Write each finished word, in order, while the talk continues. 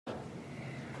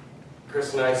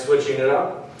Chris and I switching it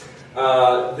up.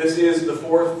 This is the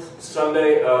fourth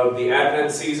Sunday of the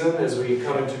Advent season as we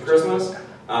come into Christmas.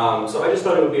 So I just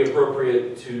thought it would be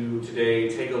appropriate to today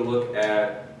take a look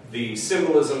at the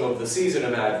symbolism of the season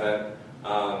of Advent,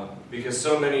 because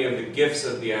so many of the gifts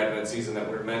of the Advent season that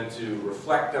we're meant to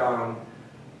reflect on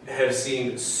have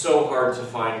seemed so hard to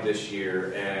find this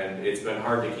year, and it's been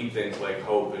hard to keep things like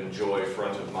hope and joy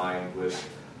front of mind with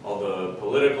all the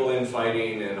political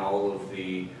infighting and all of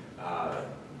the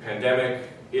pandemic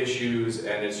issues,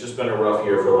 and it's just been a rough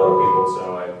year for a lot of people,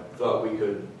 so I thought we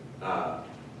could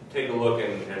take a look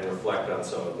and reflect on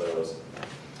some of those.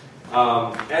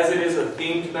 As it is a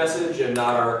themed message and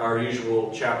not our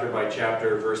usual chapter by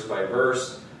chapter, verse by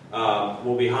verse,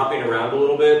 we'll be hopping around a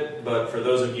little bit, but for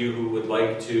those of you who would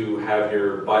like to have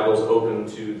your Bibles open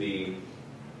to the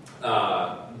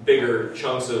bigger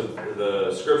chunks of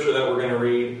the scripture that we're going to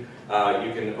read,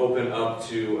 you can open up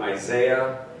to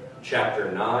Isaiah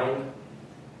chapter 9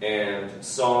 and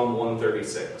Psalm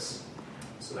 136.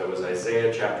 So that was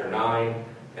Isaiah chapter 9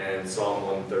 and Psalm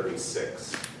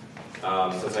 136.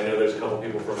 Since I know there's a couple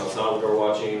people from El Salvador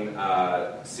watching,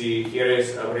 si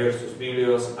quieres abrir sus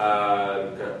Biblios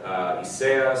a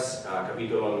Isaías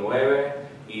capítulo 9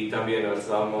 y también el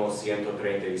Salmo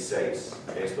 136.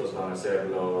 Estos van a ser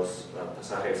los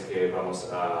pasajes que vamos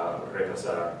a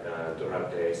repasar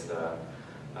durante esta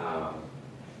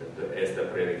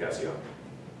predicación.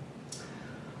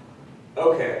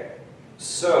 Okay,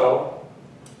 so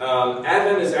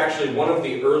Advent is actually one of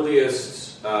the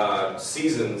earliest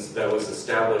seasons that was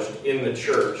established in the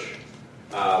church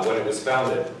when it was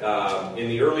founded. In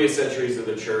the earliest centuries of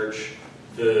the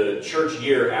church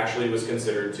year actually was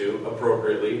considered to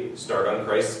appropriately start on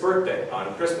Christ's birthday,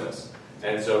 on Christmas.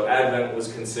 And so Advent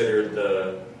was considered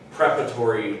the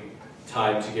preparatory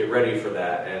time to get ready for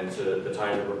that and the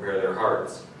time to prepare their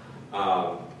hearts.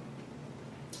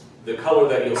 The color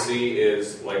that you'll see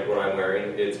is like what I'm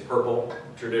wearing. It's purple,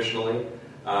 traditionally.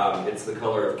 It's the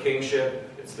color of kingship.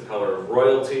 It's the color of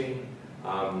royalty.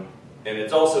 And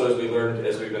it's also, as we learned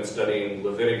as we've been studying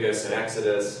Leviticus and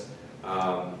Exodus,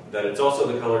 that it's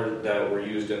also the color that were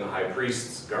used in the high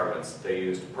priest's garments. They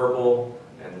used purple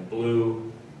and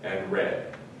blue and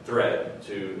red thread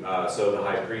to sew the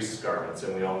high priest's garments.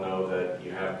 And we all know that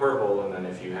you have purple, and then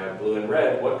if you have blue and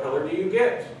red, what color do you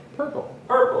get? Purple.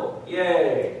 Purple.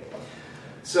 Yay!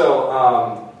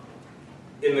 So,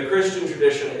 in the Christian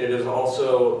tradition, it is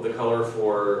also the color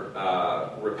for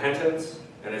repentance,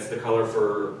 and it's the color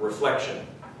for reflection,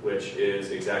 which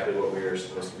is exactly what we are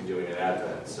supposed to be doing at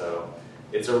Advent. So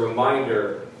it's a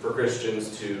reminder for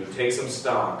Christians to take some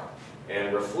stock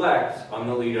and reflect on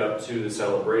the lead up to the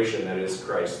celebration that is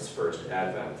Christ's first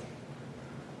Advent.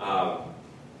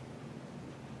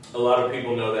 A lot of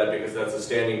people know that because that's a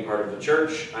standing part of the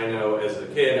church. I know as a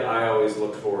kid, I always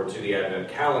looked forward to the Advent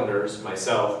calendars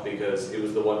myself because it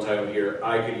was the one time of year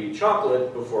I could eat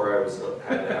chocolate before I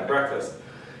had to have breakfast,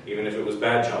 even if it was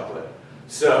bad chocolate.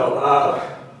 So,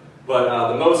 but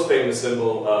the most famous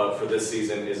symbol for this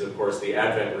season is, of course, the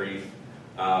Advent wreath.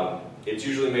 It's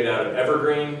usually made out of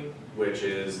evergreen, which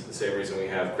is the same reason we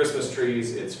have Christmas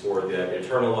trees. It's for the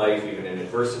eternal life, even in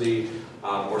adversity.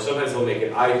 Or sometimes they'll make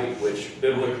it ivy, which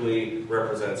biblically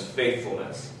represents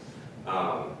faithfulness,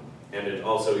 and it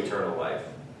also eternal life.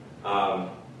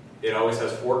 It always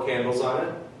has 4 candles on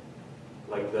it,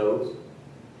 like those.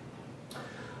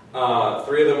 3 of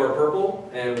them are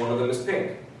purple, and 1 of them is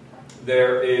pink.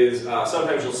 There is,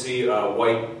 sometimes you'll see a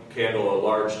white candle, a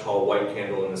large, tall white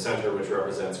candle in the center, which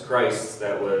represents Christ,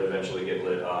 that would eventually get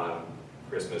lit on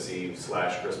Christmas Eve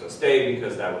 / Christmas Day,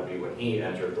 because that would be when he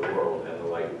entered the world and the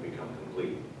light would become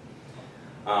complete.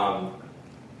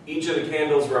 Each of the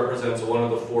candles represents one of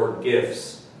the 4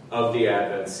 gifts of the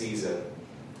Advent season,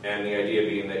 and the idea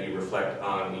being that you reflect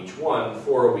on each one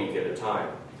for a week at a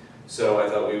time. So I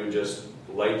thought we would just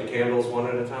light the candles one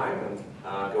at a time and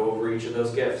go over each of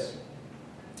those gifts.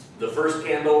 The first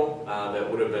candle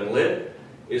that would have been lit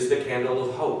is the candle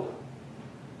of hope.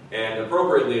 And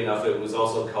appropriately enough, it was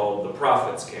also called the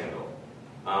prophet's candle.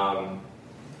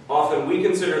 Often we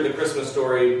consider the Christmas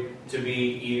story to be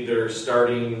either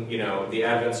starting, the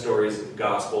Advent stories in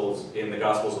the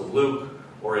Gospels of Luke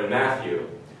or in Matthew.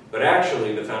 But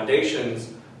actually, the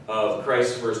foundations of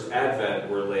Christ's first Advent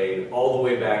were laid all the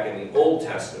way back in the Old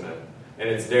Testament. And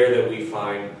it's there that we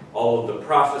find all of the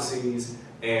prophecies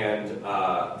and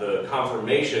the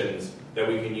confirmations that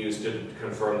we can use to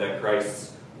confirm that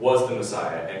Christ was the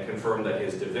Messiah and confirm that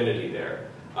his divinity there,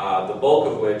 the bulk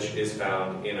of which is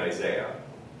found in Isaiah.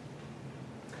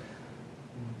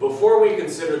 Before we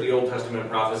consider the Old Testament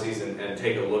prophecies and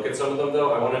take a look at some of them,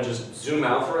 though, I want to just zoom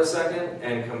out for a second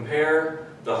and compare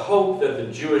the hope that the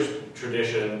Jewish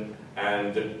tradition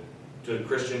and the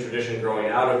Christian tradition growing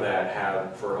out of that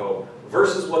have for hope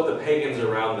versus what the pagans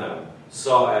around them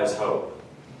saw as hope.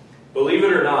 Believe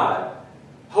it or not,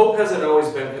 hope hasn't always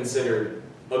been considered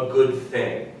a good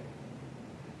thing.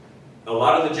 A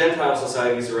lot of the Gentile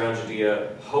societies around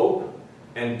Judea, hope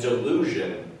and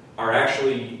delusion are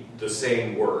actually the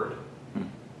same word.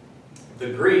 The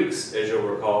Greeks, as you'll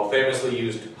recall, famously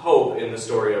used hope in the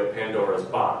story of Pandora's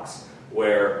box,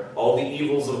 where all the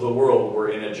evils of the world were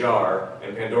in a jar,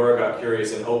 and Pandora got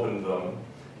curious and opened them,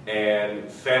 and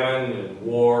famine and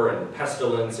war and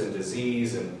pestilence and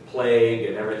disease and plague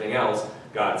and everything else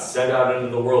got sent out into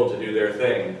the world to do their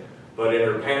thing. But in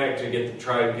her panic to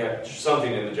try to get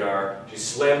something in the jar, she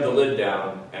slammed the lid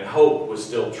down, and hope was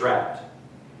still trapped.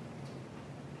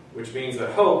 Which means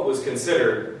that hope was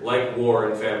considered, like war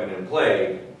and famine and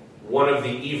plague, one of the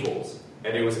evils.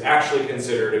 And it was actually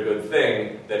considered a good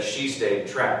thing that she stayed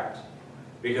trapped.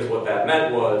 Because what that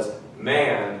meant was,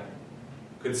 man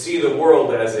could see the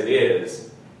world as it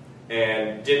is,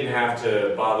 and didn't have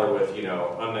to bother with,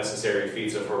 unnecessary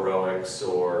feats of heroics,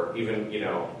 or even,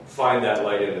 find that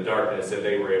light in the darkness, that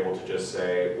they were able to just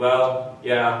say, well,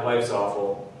 yeah, life's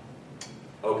awful.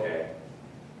 Okay.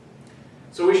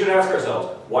 So we should ask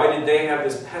ourselves, why did they have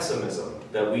this pessimism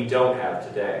that we don't have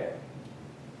today?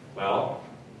 Well,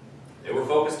 they were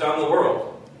focused on the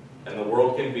world, and the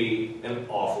world can be an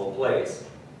awful place.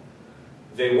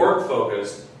 They weren't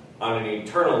focused on an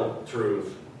eternal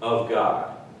truth of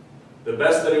God. The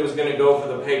best that it was going to go for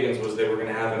the pagans was they were going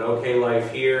to have an okay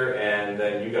life here, and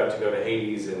then you got to go to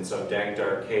Hades in some dank,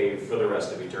 dark cave for the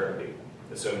rest of eternity,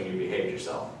 assuming you behaved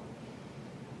yourself.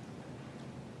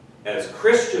 As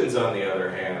Christians, on the other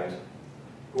hand,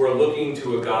 who are looking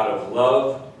to a God of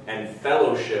love and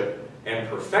fellowship and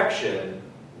perfection,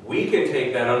 we can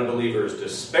take that unbeliever's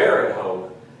despair at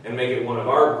hope and make it one of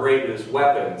our greatest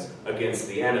weapons against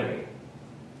the enemy.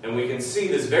 And we can see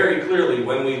this very clearly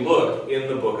when we look in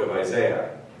the book of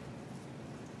Isaiah.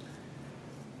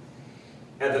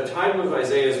 At the time of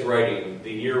Isaiah's writing,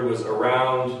 the year was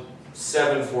around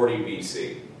 740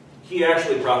 BC. He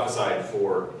actually prophesied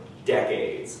for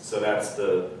decades, so that's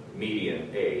the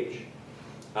median age.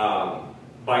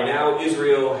 By now,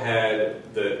 Israel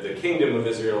the kingdom of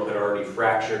Israel had already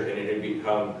fractured, and it had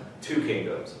become two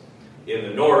kingdoms. In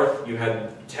the north, you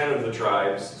had 10 of the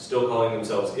tribes still calling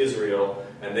themselves Israel,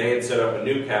 and they had set up a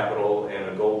new capital and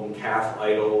a golden calf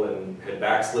idol and had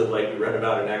backslid, like we read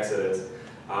about in Exodus,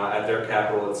 at their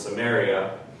capital in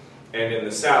Samaria. And in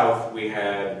the south, we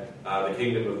had the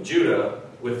kingdom of Judah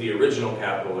with the original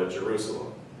capital at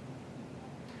Jerusalem.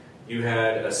 You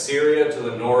had Assyria to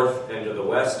the north and to the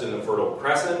west in the Fertile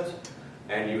Crescent,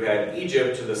 and you had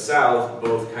Egypt to the south,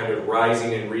 both kind of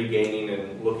rising and regaining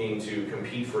and looking to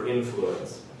compete for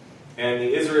influence. And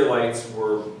the Israelites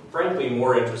were, frankly,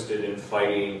 more interested in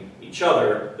fighting each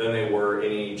other than they were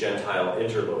any Gentile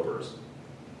interlopers.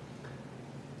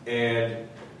 And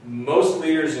most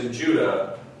leaders in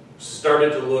Judah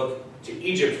started to look to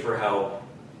Egypt for help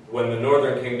when the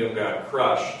northern kingdom got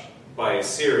crushed by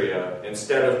Assyria,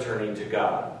 instead of turning to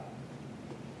God.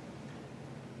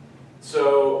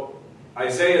 So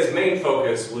Isaiah's main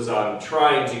focus was on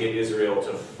trying to get Israel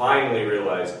to finally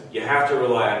realize you have to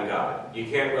rely on God. You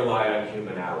can't rely on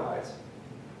human allies.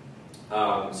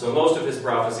 So most of his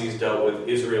prophecies dealt with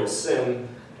Israel's sin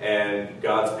and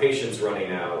God's patience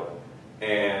running out,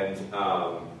 and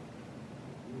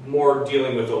more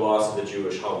dealing with the loss of the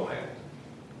Jewish homeland.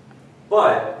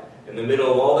 But in the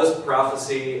middle of all this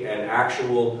prophecy and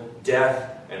actual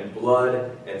death and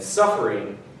blood and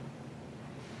suffering,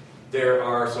 there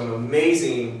are some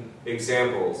amazing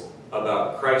examples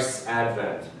about Christ's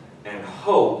advent and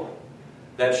hope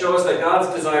that show us that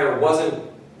God's desire wasn't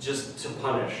just to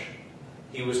punish.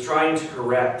 He was trying to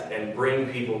correct and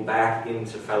bring people back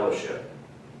into fellowship.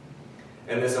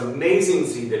 And this amazing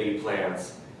seed that he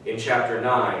plants in chapter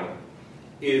 9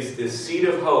 is this seed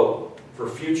of hope for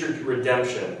future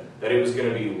redemption, that it was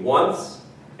going to be once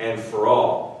and for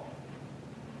all.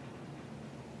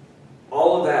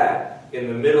 All of that in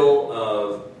the middle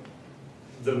of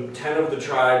the 10 of the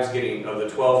tribes of the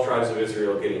 12 tribes of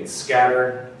Israel getting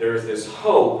scattered. There's this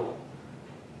hope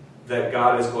that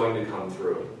God is going to come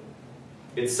through.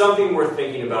 It's something worth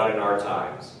thinking about in our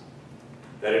times.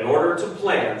 That in order to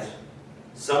plant,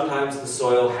 sometimes the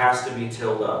soil has to be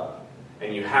tilled up,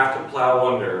 and you have to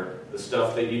plow under the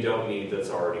stuff that you don't need that's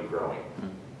already growing.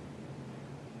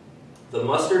 The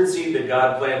mustard seed that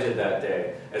God planted that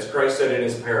day, as Christ said in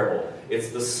his parable, it's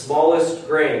the smallest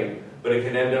grain, but it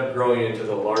can end up growing into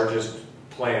the largest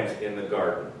plant in the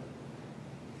garden.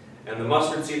 And the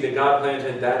mustard seed that God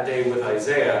planted that day with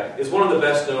Isaiah is one of the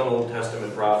best known Old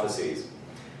Testament prophecies.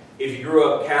 If you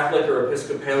grew up Catholic or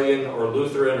Episcopalian or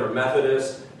Lutheran or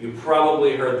Methodist, you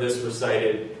probably heard this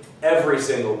recited every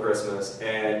single Christmas,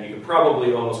 and you can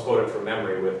probably almost quote it from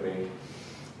memory with me.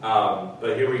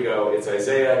 But here we go. It's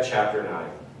Isaiah chapter 9.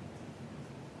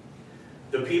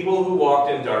 The people who walked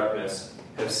in darkness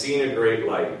have seen a great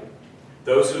light.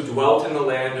 Those who dwelt in the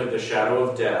land of the shadow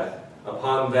of death,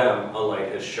 upon them a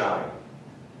light has shined.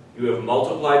 You have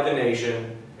multiplied the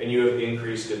nation, and you have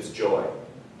increased its joy.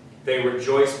 They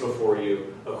rejoice before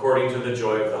you according to the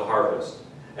joy of the harvest,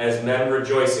 as men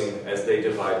rejoicing as they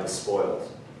divide the spoils.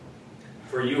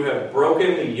 For you have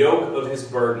broken the yoke of his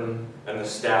burden and the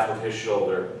staff of his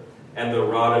shoulder, and the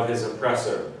rod of his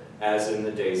oppressor, as in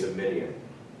the days of Midian.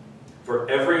 For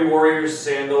every warrior's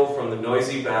sandal from the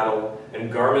noisy battle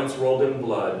and garments rolled in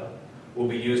blood will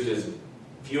be used as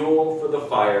fuel for the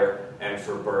fire and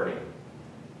for burning.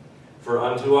 For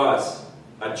unto us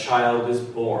a child is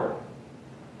born,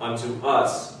 unto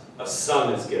us a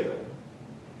son is given,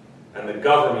 and the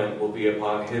government will be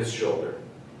upon his shoulder,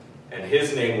 and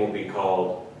his name will be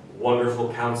called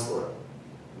Wonderful Counselor,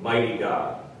 Mighty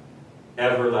God,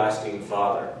 Everlasting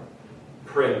Father,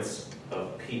 Prince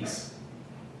of Peace.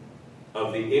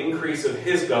 Of the increase of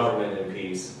his government and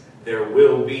peace, there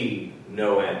will be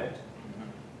no end.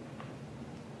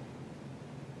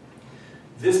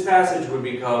 This passage would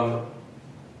become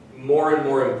more and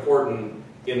more important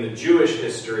in the Jewish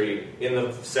history in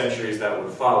the centuries that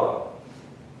would follow.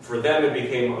 For them, it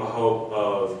became a hope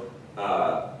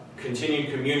of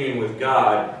continued communion with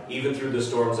God, even through the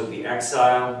storms of the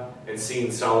exile, and seeing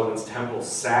Solomon's temple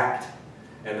sacked,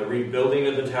 and the rebuilding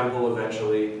of the temple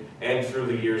eventually, and through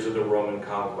the years of the Roman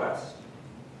conquest.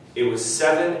 It was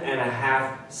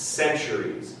 7.5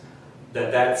 centuries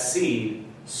that seed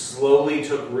slowly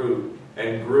took root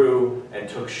and grew and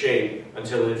took shape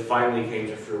until it finally came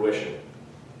to fruition.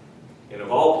 And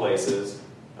of all places,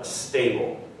 a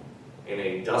stable in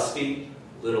a dusty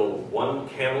little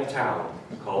one-camel town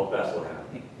called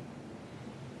Bethlehem.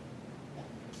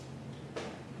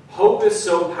 Hope is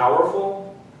so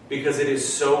powerful because it is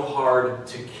so hard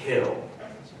to kill.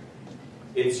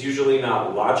 It's usually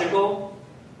not logical.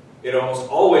 It almost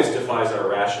always defies our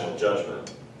rational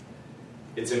judgment.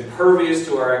 It's impervious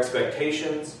to our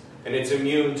expectations, and it's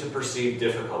immune to perceived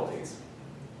difficulties.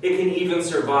 It can even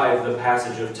survive the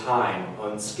passage of time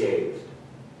unscathed.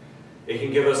 It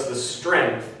can give us the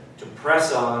strength to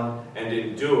press on and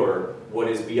endure what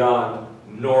is beyond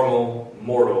normal,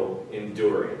 mortal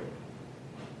enduring.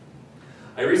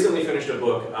 I recently finished a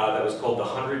book that was called The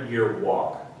 100-Year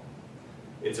Walk.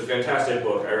 It's a fantastic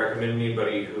book. I recommend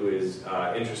anybody who is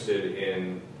interested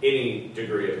in any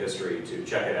degree of history to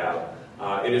check it out.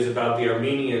 It is about the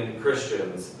Armenian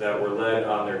Christians that were led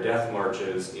on their death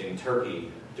marches in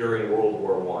Turkey during World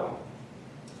War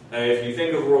I. If you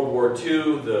think of World War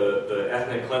II, the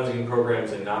ethnic cleansing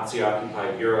programs in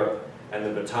Nazi-occupied Europe, and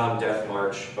the Bataan Death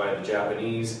March by the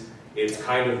Japanese, it's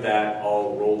kind of that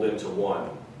all rolled into one.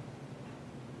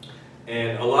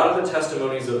 And a lot of the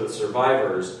testimonies of the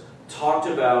survivors talked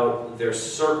about their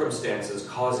circumstances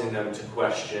causing them to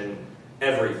question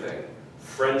everything: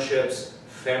 friendships,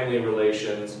 family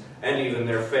relations, and even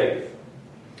their faith.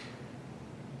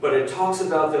 But it talks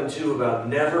about them too, about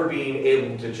never being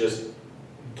able to just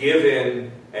give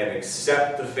in and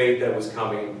accept the fate that was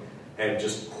coming and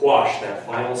just quash that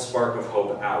final spark of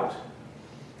hope out.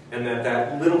 And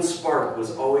that little spark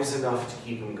was always enough to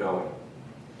keep them going.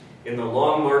 In the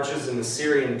long marches in the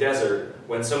Syrian desert,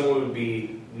 when someone would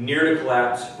be near to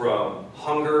collapse from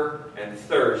hunger and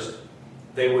thirst,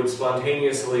 they would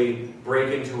spontaneously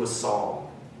break into a psalm.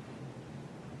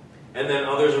 And then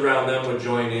others around them would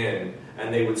join in,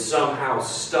 and they would somehow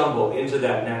stumble into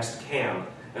that next camp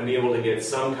and be able to get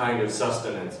some kind of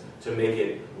sustenance to make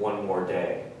it one more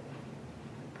day.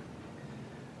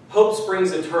 Hope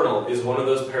Springs Eternal is one of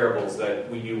those parables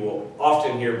that you will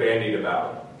often hear bandied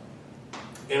about.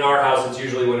 In our house, it's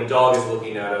usually when a dog is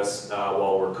looking at us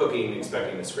while we're cooking,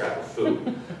 expecting a scrap of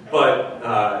food.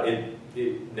 But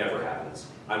it never happens.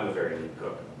 I'm a very neat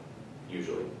cook,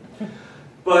 usually.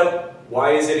 But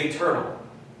why is it eternal?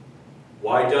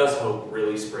 Why does hope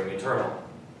really spring eternal?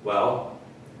 Well,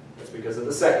 that's because of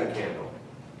the second candle.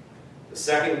 The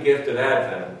second gift of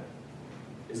Advent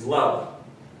is love.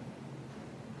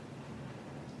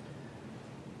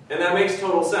 And that makes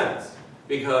total sense,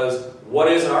 because what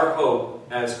is our hope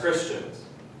as Christians?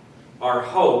 Our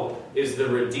hope is the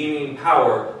redeeming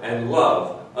power and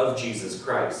love of Jesus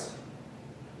Christ.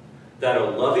 That a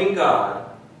loving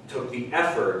God took the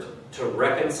effort to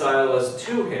reconcile us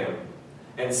to Him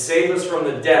and save us from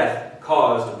the death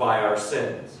caused by our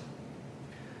sins.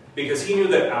 Because he knew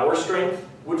that our strength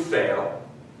would fail,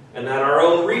 and that our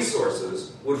own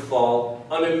resources would fall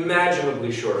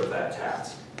unimaginably short of that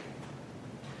task.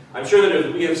 I'm sure that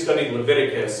as we have studied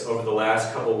Leviticus over the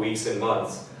last couple weeks and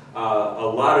months, a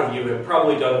lot of you have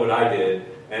probably done what I did,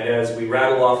 and as we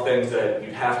rattle off things that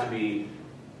you'd have to be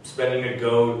spending a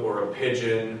goat or a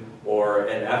pigeon or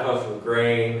an ephah of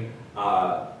grain,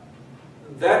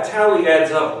 that tally adds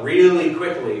up really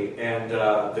quickly, and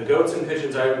the goats and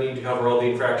pigeons I would need to cover all the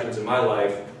infractions in my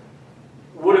life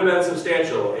would have been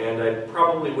substantial, and I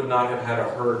probably would not have had a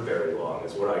herd very long,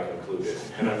 is what I concluded.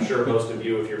 And I'm sure most of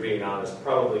you, if you're being honest,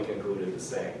 probably concluded the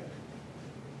same.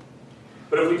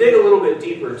 But if we dig a little bit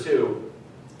deeper too,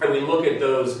 and we look at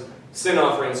those sin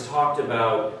offerings talked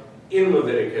about in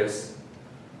Leviticus,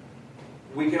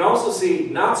 we can also see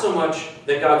not so much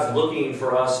that God's looking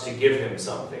for us to give him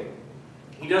something.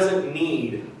 He doesn't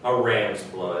need a ram's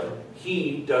blood.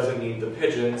 He doesn't need the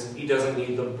pigeons. He doesn't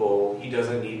need the bull. He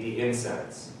doesn't need the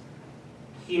incense.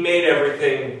 He made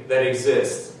everything that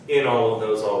exists in all of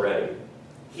those already.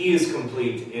 He is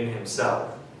complete in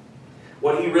himself.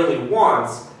 What he really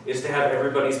wants is to have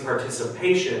everybody's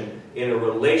participation in a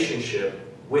relationship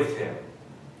with him.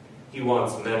 He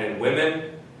wants men and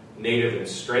women, native and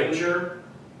stranger,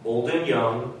 old and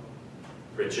young,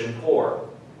 rich and poor.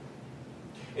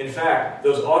 In fact,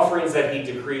 those offerings that he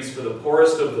decrees for the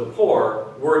poorest of the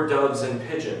poor were doves and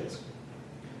pigeons.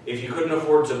 If you couldn't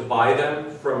afford to buy them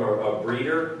from a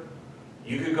breeder,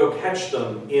 you could go catch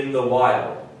them in the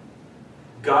wild.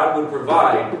 God would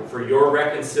provide for your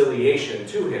reconciliation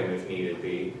to him if needed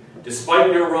be,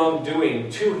 despite your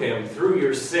wrongdoing to him through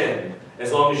your sin,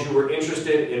 as long as you were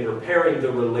interested in repairing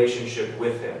the relationship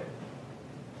with him.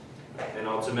 And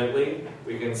ultimately,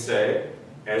 we can say,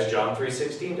 as John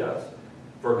 3:16 does,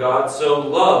 "For God so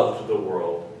loved the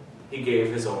world, he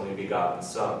gave his only begotten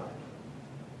Son."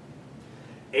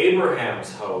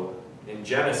 Abraham's hope in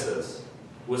Genesis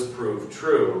was proved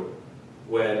true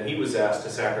when he was asked to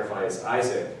sacrifice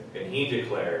Isaac, and he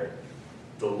declared,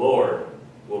 "The Lord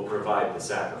will provide the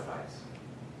sacrifice."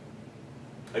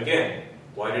 Again,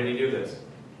 why did he do this?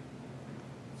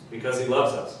 It's because he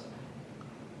loves us.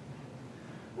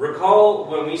 Recall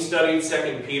when we studied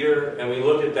 2 Peter and we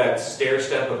looked at that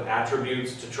stair-step of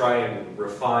attributes to try and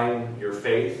refine your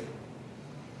faith?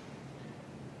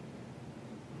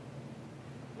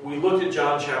 We looked at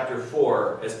John chapter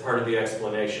 4 as part of the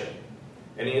explanation.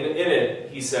 And in it,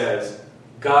 he says,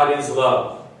 God is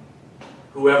love.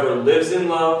 Whoever lives in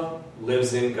love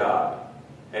lives in God,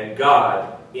 and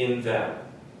God in them.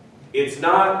 It's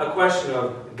not a question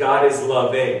of God is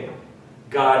loving.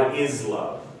 God is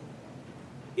love.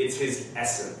 It's his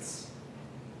essence.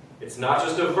 It's not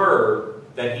just a verb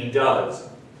that he does.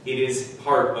 It is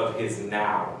part of his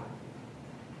noun.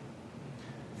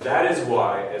 That is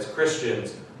why, as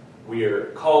Christians, we are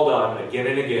called on again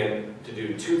and again to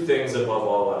do two things above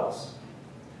all else.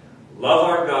 Love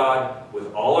our God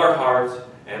with all our heart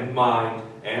and mind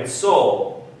and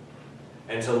soul,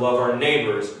 and to love our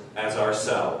neighbors as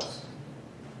ourselves.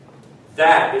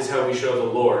 That is how we show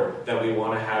the Lord that we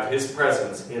want to have his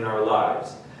presence in our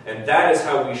lives. And that is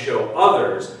how we show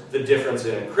others the difference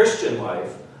in a Christian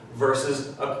life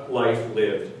versus a life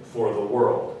lived for the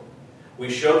world. We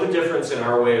show the difference in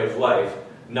our way of life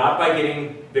not by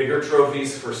getting bigger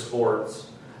trophies for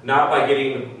sports, not by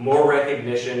getting more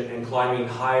recognition and climbing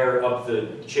higher up the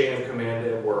chain of command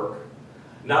at work,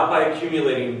 not by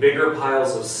accumulating bigger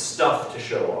piles of stuff to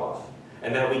show off,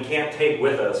 and that we can't take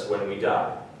with us when we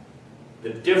die. The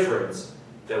difference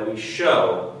that we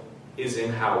show is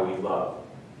in how we love.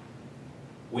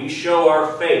 We show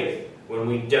our faith when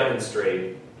we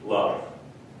demonstrate love.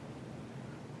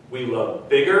 We love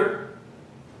bigger.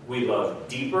 We love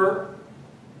deeper.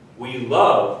 We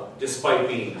love despite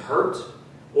being hurt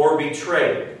or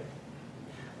betrayed.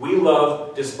 We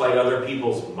love despite other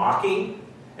people's mocking,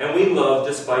 and we love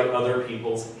despite other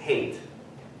people's hate.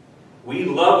 We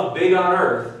love big on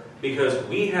earth because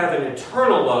we have an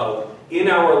eternal love in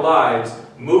our lives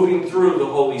moving through the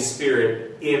Holy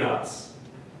Spirit in us.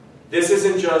 This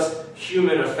isn't just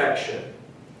human affection.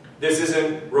 This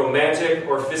isn't romantic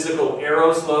or physical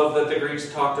eros love that the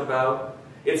Greeks talked about.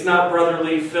 It's not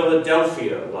brotherly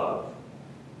Philadelphia love.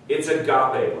 It's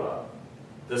agape love.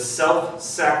 The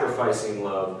self-sacrificing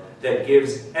love that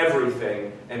gives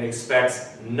everything and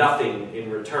expects nothing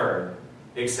in return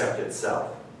except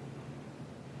itself.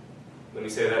 Let me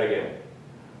say that again.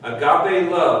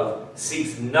 Agape love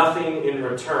seeks nothing in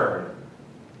return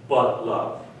but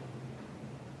love.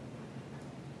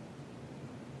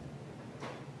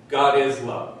 God is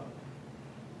love.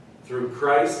 Through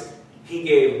Christ, He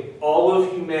gave all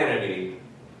of humanity,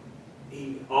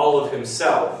 all of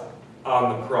himself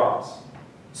on the cross,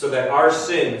 so that our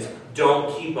sins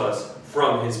don't keep us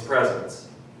from his presence.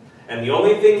 And the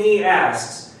only thing he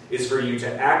asks is for you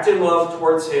to act in love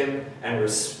towards him and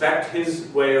respect his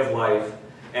way of life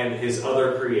and his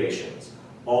other creations,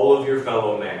 all of your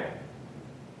fellow man.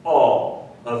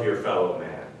 All of your fellow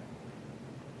man.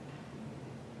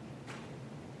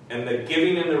 And the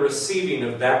giving and the receiving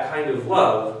of that kind of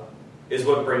love is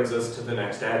what brings us to the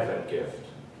next Advent gift.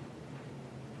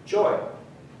 Joy.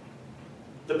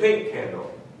 The pink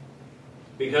candle.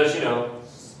 Because,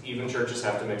 even churches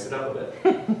have to mix it up a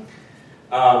bit.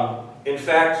 In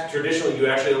fact, traditionally you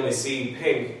actually only see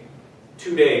pink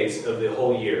 2 days of the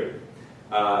whole year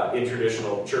in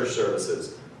traditional church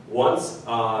services. Once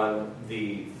on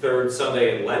the third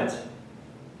Sunday in Lent,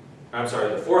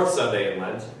 the fourth Sunday in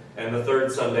Lent, and the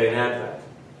third Sunday in Advent.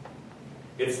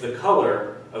 It's the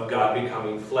color of God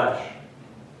becoming flesh.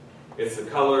 It's the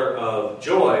color of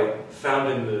joy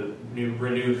found in the new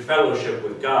renewed fellowship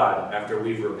with God after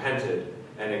we've repented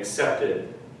and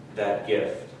accepted that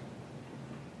gift.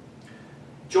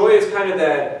 Joy is kind of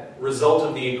that result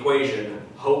of the equation,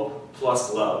 hope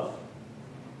plus love.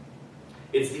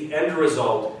 It's the end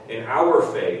result in our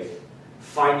faith,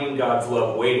 finding God's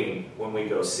love waiting when we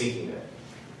go seeking it.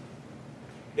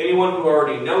 Anyone who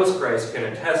already knows Christ can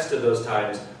attest to those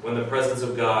times when the presence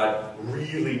of God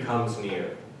really comes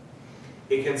near.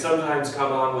 It can sometimes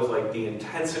come on with the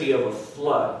intensity of a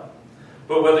flood.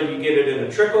 But whether you get it in a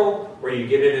trickle or you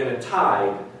get it in a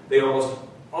tide, they almost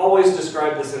always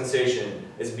describe the sensation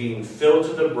as being filled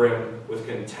to the brim with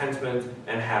contentment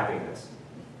and happiness.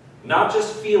 Not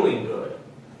just feeling good,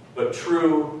 but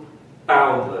true,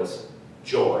 boundless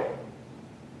joy.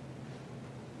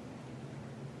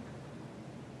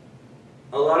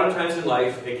 A lot of times in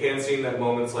life, it can seem that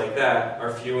moments like that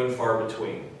are few and far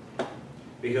between.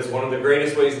 Because one of the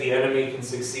greatest ways the enemy can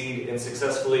succeed in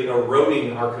successfully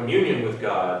eroding our communion with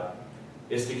God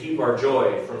is to keep our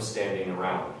joy from standing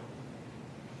around.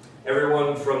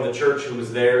 Everyone from the church who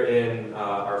was there in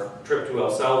our trip to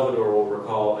El Salvador will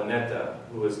recall Annetta,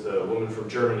 who was the woman from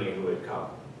Germany who had come.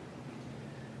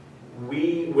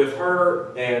 We, with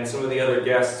her and some of the other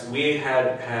guests, we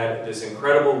had this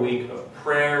incredible week of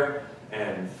prayer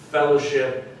and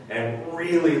fellowship and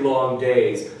really long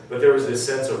days, but there was this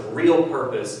sense of real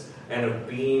purpose and of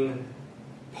being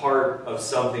part of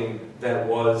something that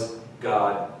was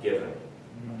God-given.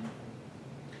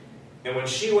 And when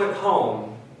she went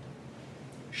home,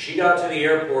 she got to the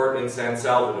airport in San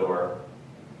Salvador.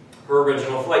 Her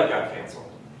original flight got canceled.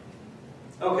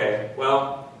 Okay,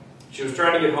 well, she was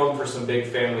trying to get home for some big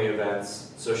family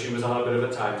events, so she was on a bit of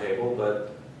a timetable,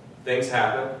 but things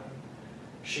happen.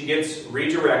 She gets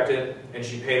redirected, and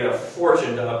she paid a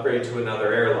fortune to upgrade to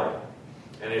another airline.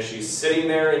 And as she's sitting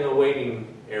there in the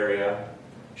waiting area,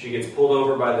 she gets pulled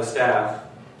over by the staff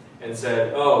and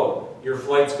said, "Oh, your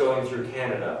flight's going through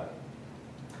Canada.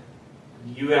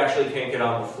 You actually can't get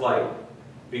on the flight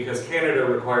because Canada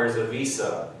requires a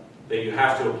visa that you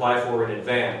have to apply for in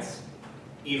advance,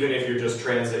 even if you're just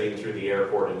transiting through the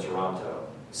airport in Toronto.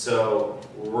 So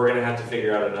we're going to have to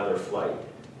figure out another flight.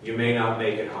 You may not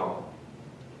make it home."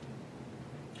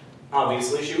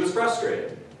 Obviously, she was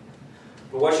frustrated.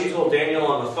 But what she told Daniel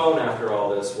on the phone after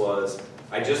all this was,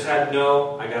 "I just had to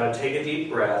know, I got to take a deep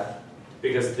breath,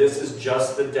 because this is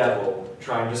just the devil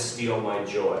trying to steal my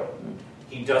joy.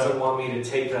 He doesn't want me to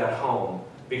take that home,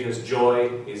 because joy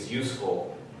is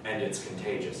useful and it's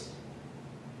contagious."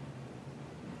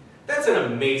 That's an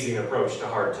amazing approach to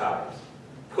hard times.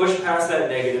 Push past that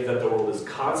negative that the world is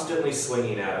constantly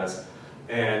slinging at us,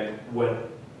 and when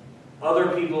other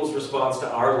people's response to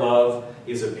our love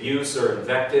is abuse or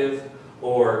invective,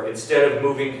 or instead of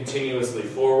moving continuously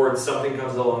forward, something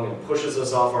comes along and pushes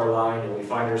us off our line and we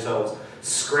find ourselves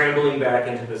scrambling back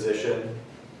into position.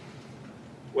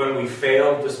 When we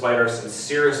fail despite our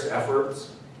sincerest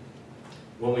efforts,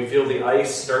 when we feel the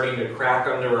ice starting to crack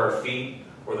under our feet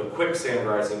or the quicksand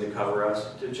rising to cover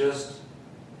us, to just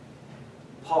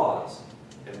pause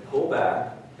and pull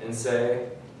back and say,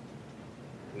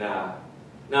 "Nah,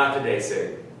 not today,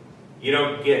 Satan. You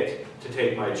don't get to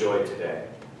take my joy today.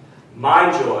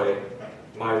 My joy,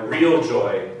 my real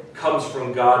joy, comes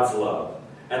from God's love.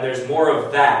 And there's more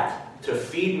of that to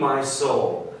feed my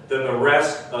soul than the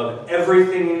rest of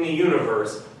everything in the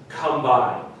universe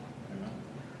combined.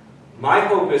 My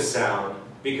hope is sound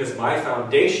because my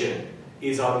foundation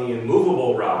is on the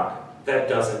immovable rock that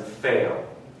doesn't fail.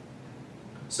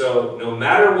 So no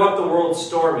matter what the world's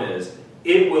storm is,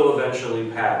 it will eventually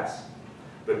pass.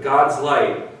 But God's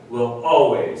light will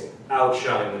always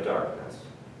outshine the darkness."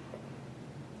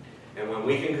 And when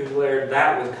we can declare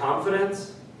that with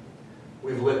confidence,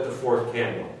 we've lit the fourth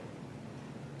candle.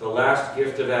 The last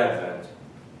gift of Advent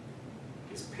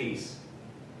is peace.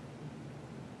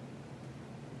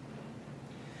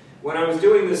 When I was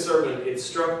doing this sermon, it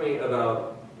struck me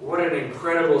about what an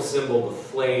incredible symbol the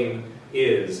flame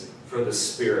is for the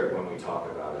Spirit when we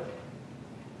talk about it.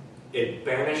 It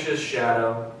banishes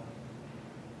shadow.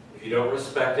 If you don't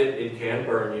respect it, it can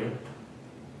burn you.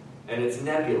 And it's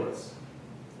nebulous.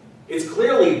 It's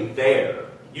clearly there.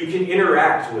 You can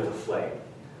interact with a flame.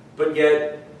 But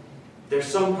yet, there's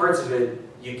some parts of it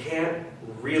you can't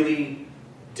really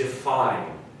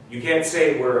define. You can't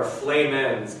say where a flame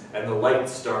ends and the light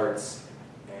starts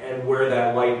and where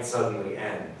that light suddenly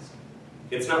ends.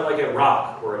 It's not like a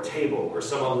rock or a table or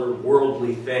some other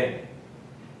worldly thing.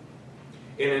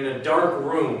 And in a dark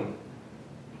room,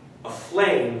 a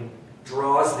flame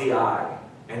draws the eye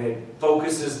and it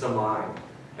focuses the mind.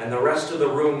 And the rest of the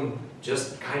room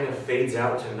just kind of fades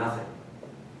out to nothing.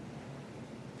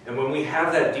 And when we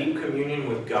have that deep communion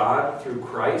with God through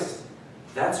Christ,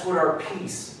 that's what our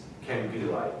peace can be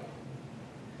like.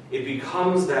 It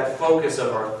becomes that focus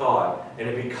of our thought, and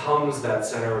it becomes that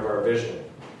center of our vision.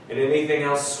 And anything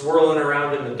else swirling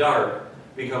around in the dark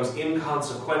becomes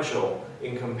inconsequential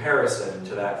in comparison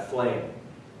to that flame.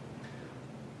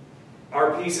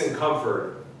 Our peace and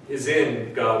comfort is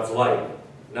in God's light,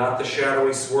 not the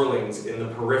shadowy swirlings in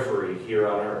the periphery here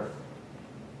on earth.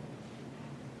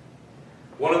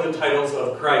 One of the titles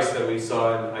of Christ that we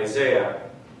saw in Isaiah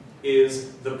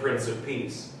is the Prince of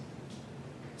Peace.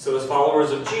 So as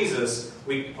followers of Jesus,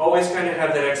 we always kind of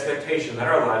have that expectation that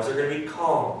our lives are going to be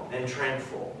calm and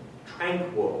tranquil,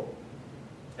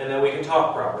 and that we can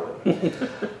talk properly.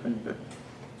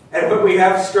 And when we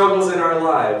have struggles in our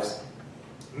lives,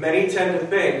 many tend to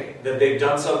think that they've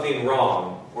done something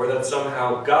wrong or that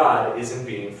somehow God isn't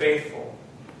being faithful.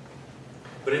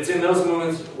 But it's in those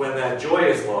moments when that joy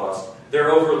is lost,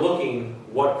 they're overlooking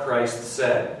what Christ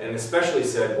said, and especially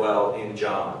said well in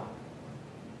John.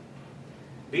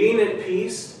 Being at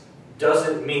peace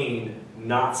doesn't mean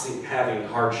not having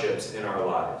hardships in our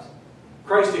lives.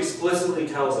 Christ explicitly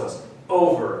tells us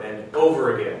over and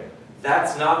over again,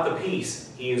 that's not the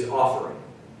peace he is offering.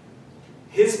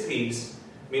 His peace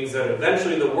means that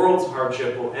eventually the world's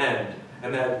hardship will end,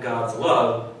 and that God's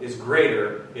love is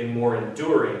greater and more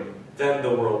enduring than the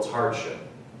world's hardship.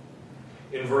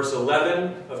 In verse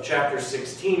 11 of chapter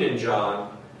 16 in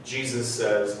John, Jesus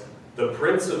says, "The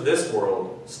prince of this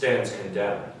world stands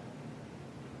condemned."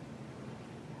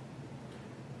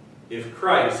 If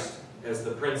Christ, as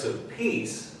the Prince of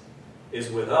Peace,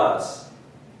 is with us,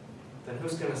 then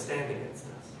who's going to stand against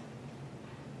us?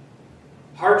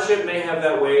 Hardship may have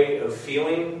that way of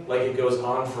feeling like it goes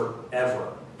on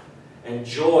forever. And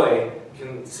joy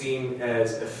can seem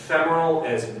as ephemeral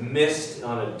as mist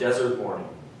on a desert morning.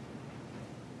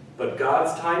 But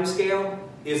God's timescale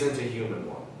isn't a human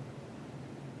one.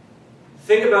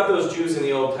 Think about those Jews in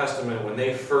the Old Testament when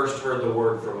they first heard the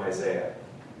word from Isaiah.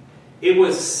 It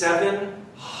was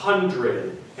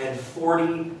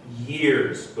 740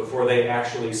 years before they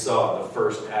actually saw the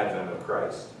first advent of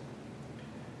Christ.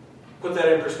 Put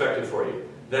that in perspective for you.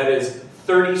 That is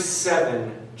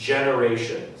 37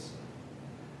 generations.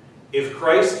 If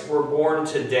Christ were born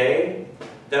today,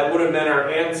 that would have meant our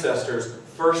ancestors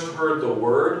first heard the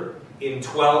word in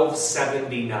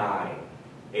 1279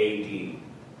 AD.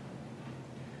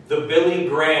 The Billy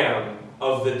Graham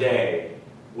of the day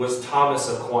was Thomas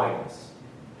Aquinas.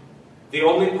 The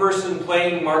only person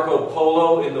playing Marco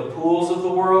Polo in the pools of the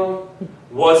world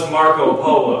was Marco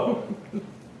Polo.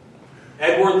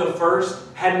 Edward I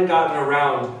hadn't gotten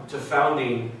around to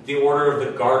founding the Order of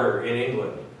the Garter in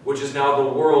England, which is now the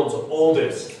world's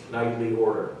oldest knightly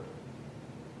order.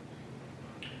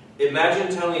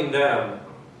 Imagine telling them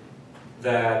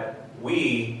that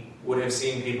we would have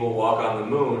seen people walk on the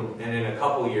moon and in a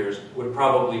couple years would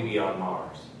probably be on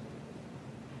Mars.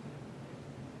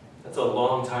 That's a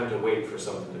long time to wait for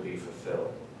something to be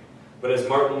fulfilled. But as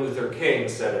Martin Luther King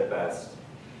said it best,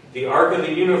 the arc of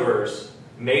the universe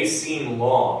may seem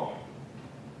long,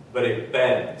 but it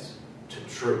bends to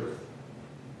truth.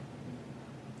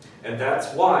 And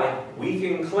that's why we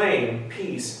can claim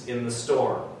peace in the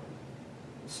storm.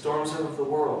 Storms are of the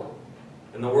world,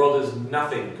 and the world is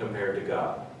nothing compared to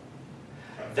God.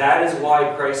 That is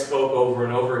why Christ spoke over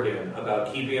and over again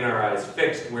about keeping our eyes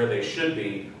fixed where they should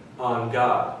be on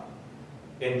God.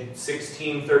 In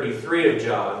 16:33 of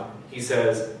John, he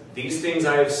says, "These things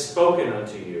I have spoken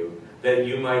unto you, that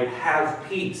you might have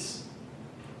peace.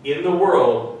 In the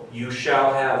world you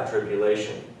shall have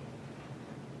tribulation.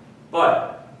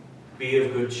 But be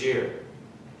of good cheer.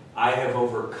 I have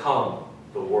overcome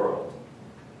the world.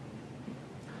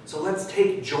 So let's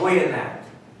take joy in that,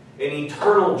 an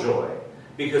eternal joy,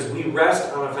 because we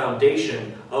rest on a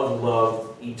foundation of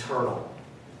love eternal.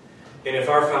 And if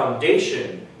our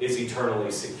foundation is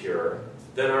eternally secure,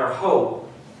 then our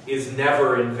hope is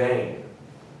never in vain.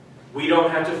 We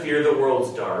don't have to fear the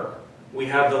world's dark. We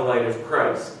have the light of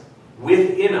Christ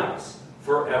within us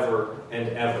forever and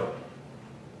ever.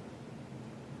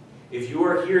 If you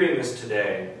are hearing this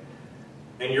today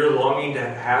and you're longing to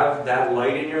have that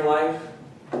light in your life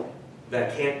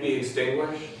that can't be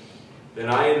extinguished, then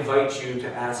I invite you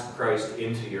to ask Christ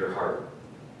into your heart.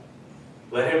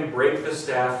 Let him break the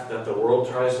staff that the world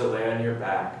tries to lay on your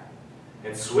back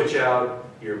and switch out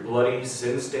your bloody,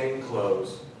 sin-stained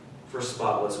clothes for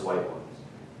spotless white ones.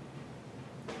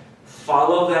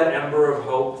 Follow that ember of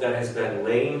hope that has been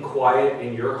laying quiet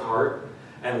in your heart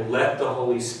and let the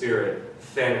Holy Spirit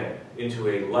fan it into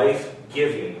a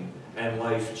life-giving and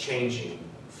life-changing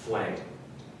flame.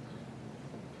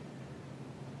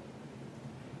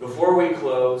 Before we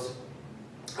close,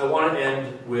 I want to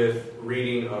end with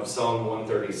reading of Psalm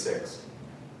 136.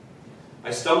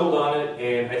 I stumbled on it,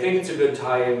 and I think it's a good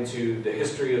tie-in to the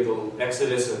history of the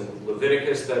Exodus and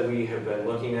Leviticus that we have been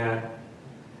looking at.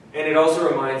 And it also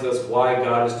reminds us why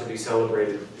God is to be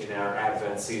celebrated in our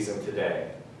Advent season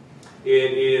today.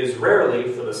 It is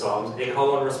rarely, for the Psalms, a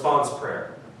call and response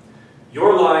prayer.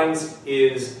 Your lines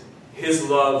is, His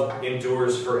love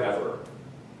endures forever.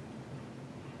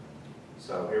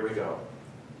 So here we go.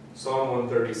 Psalm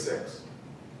 136.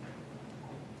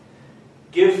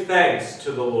 Give thanks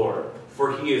to the Lord,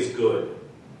 for He is good.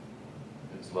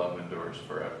 His love endures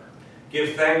forever.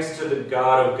 Give thanks to the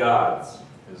God of gods.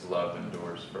 His love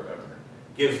endures forever.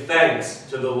 Give thanks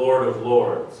to the Lord of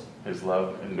lords. His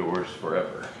love endures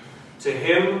forever. To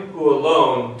Him who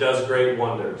alone does great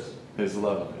wonders. His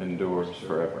love endures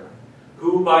forever.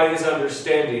 Who by His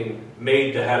understanding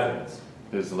made the heavens.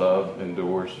 His love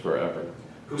endures forever.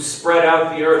 Who spread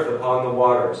out the earth upon the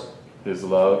waters. His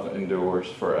love endures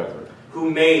forever. Who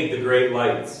made the great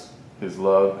lights. His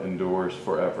love endures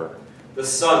forever. The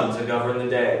sun to govern the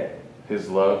day. His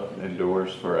love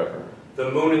endures forever.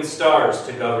 The moon and stars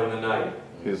to govern the night.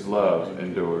 His love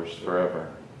endures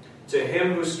forever. To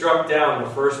Him who struck down the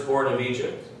firstborn of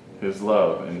Egypt. His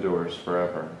love endures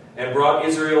forever. And brought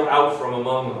Israel out from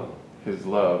among them. His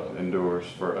love endures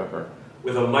forever.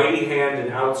 With a mighty hand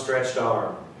and outstretched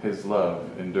arm. His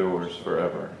love endures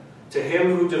forever. To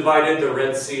Him who divided the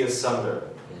Red Sea asunder.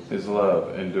 His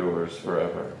love endures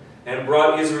forever. And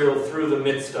brought Israel through the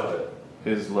midst of it.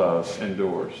 His love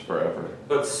endures forever.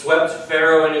 But swept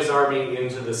Pharaoh and his army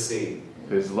into the sea.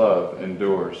 His love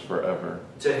endures forever.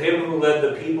 To Him who led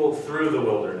the people through the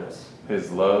wilderness. His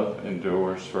love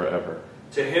endures forever.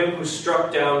 To Him who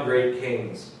struck down great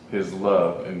kings. His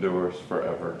love endures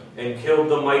forever. And killed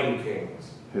the mighty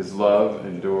kings. His love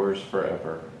endures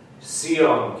forever.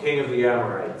 Sihon, king of the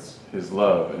Amorites. His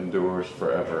love endures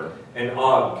forever. And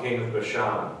Og, king of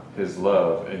Bashan. His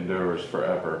love endures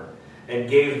forever. And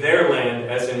gave their land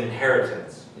as an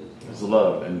inheritance. His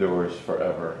love endures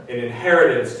forever. An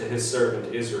inheritance to His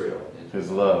servant Israel.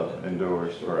 His love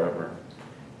endures forever.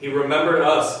 He remembered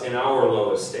us in our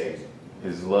low estate.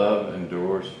 His love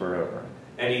endures forever.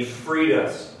 And He freed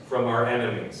us from our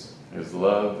enemies. His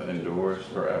love endures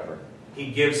forever.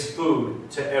 He gives food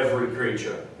to every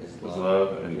creature. His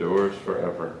love endures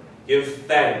forever. Give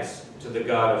thanks to the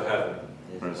God of heaven.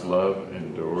 His love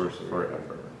endures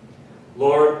forever.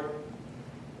 Lord,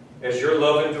 as your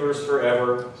love endures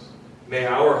forever, may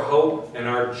our hope and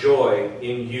our joy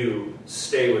in you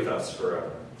stay with us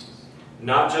forever.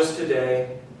 Not just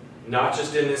today, not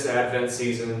just in this Advent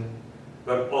season,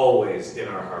 but always in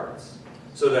our hearts.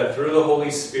 So that through the Holy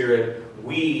Spirit,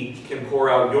 we can pour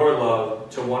out your love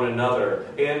to one another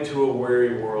and to a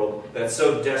weary world that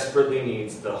so desperately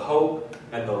needs the hope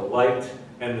and the light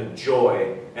and the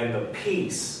joy and the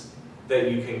peace that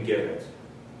you can give it.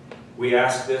 We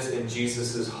ask this in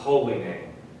Jesus' holy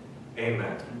name.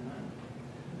 Amen.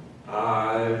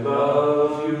 I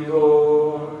love you,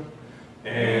 Lord,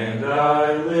 and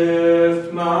I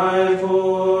lift my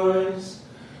voice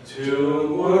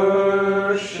to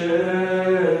worship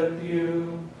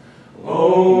you.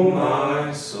 Oh,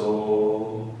 my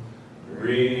soul,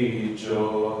 rejoice.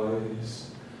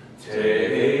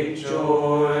 Take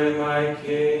joy, my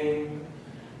King,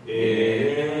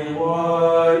 in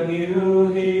what you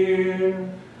hear.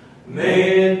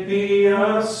 May it be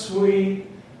a sweet,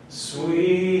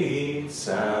 sweet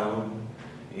sound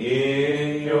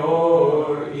in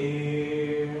your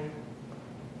ear.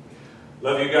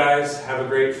 Love you guys. Have a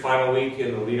great final week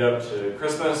in the lead up to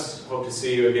Christmas. Hope to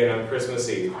see you again on Christmas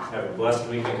Eve. Have a blessed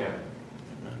week in Him.